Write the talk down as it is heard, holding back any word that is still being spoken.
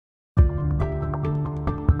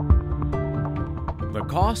The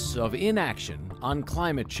costs of inaction on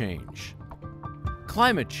climate change.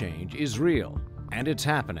 Climate change is real, and it's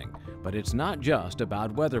happening, but it's not just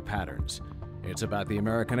about weather patterns. It's about the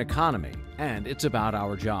American economy, and it's about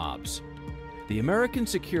our jobs. The American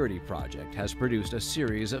Security Project has produced a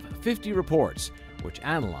series of 50 reports which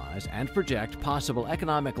analyze and project possible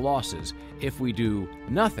economic losses if we do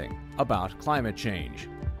nothing about climate change.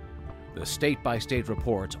 The state-by-state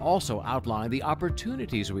reports also outline the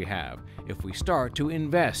opportunities we have if we start to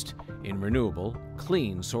invest in renewable,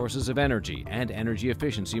 clean sources of energy and energy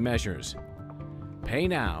efficiency measures. Pay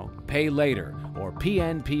Now, Pay Later, or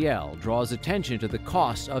PNPL, draws attention to the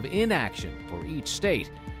costs of inaction for each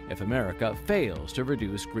state if America fails to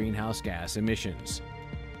reduce greenhouse gas emissions.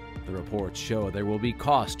 The reports show there will be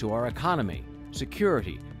costs to our economy,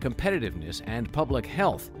 security, competitiveness, and public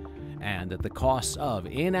health, and that the costs of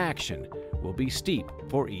inaction will be steep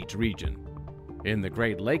for each region. In the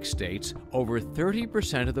Great Lakes states, over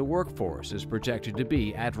 30% of the workforce is projected to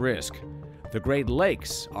be at risk. The Great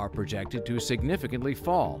Lakes are projected to significantly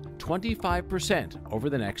fall 25% over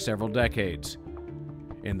the next several decades.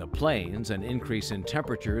 In the plains, an increase in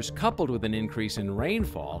temperatures coupled with an increase in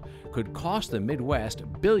rainfall could cost the Midwest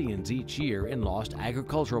billions each year in lost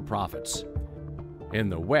agricultural profits. In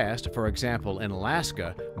the West, for example in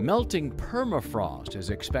Alaska, melting permafrost is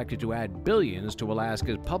expected to add billions to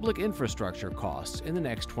Alaska's public infrastructure costs in the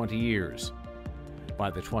next 20 years. By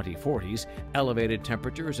the 2040s, elevated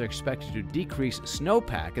temperatures are expected to decrease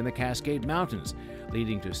snowpack in the Cascade Mountains,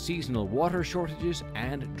 leading to seasonal water shortages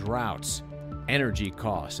and droughts. Energy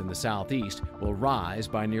costs in the Southeast will rise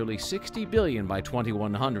by nearly $60 billion by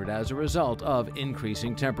 2100 as a result of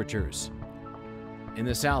increasing temperatures. In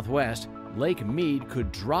the Southwest, Lake Mead could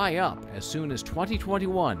dry up as soon as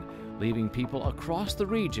 2021, leaving people across the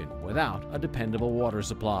region without a dependable water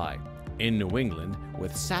supply. In New England,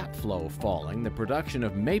 with sap flow falling, the production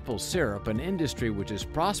of maple syrup, an industry which has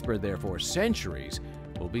prospered there for centuries,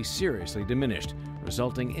 will be seriously diminished,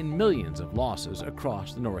 resulting in millions of losses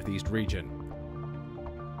across the Northeast region.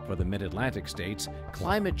 For the Mid-Atlantic states,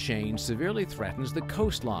 climate change severely threatens the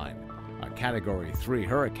coastline. A Category 3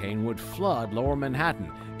 hurricane would flood Lower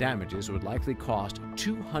Manhattan. Damages would likely cost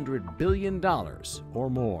 $200 billion or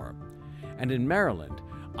more. And in Maryland,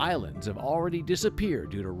 islands have already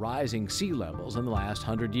disappeared due to rising sea levels in the last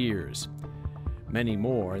 100 years. Many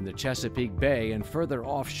more in the Chesapeake Bay and further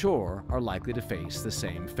offshore are likely to face the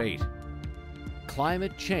same fate.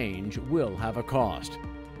 Climate change will have a cost.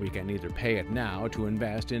 We can either pay it now to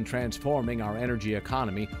invest in transforming our energy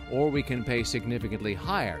economy, or we can pay significantly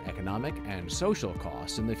higher economic and social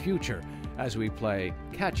costs in the future as we play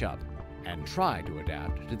catch-up and try to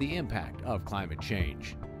adapt to the impact of climate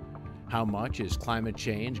change. How much is climate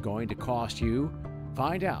change going to cost you?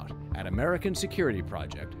 Find out at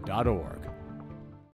AmericanSecurityProject.org.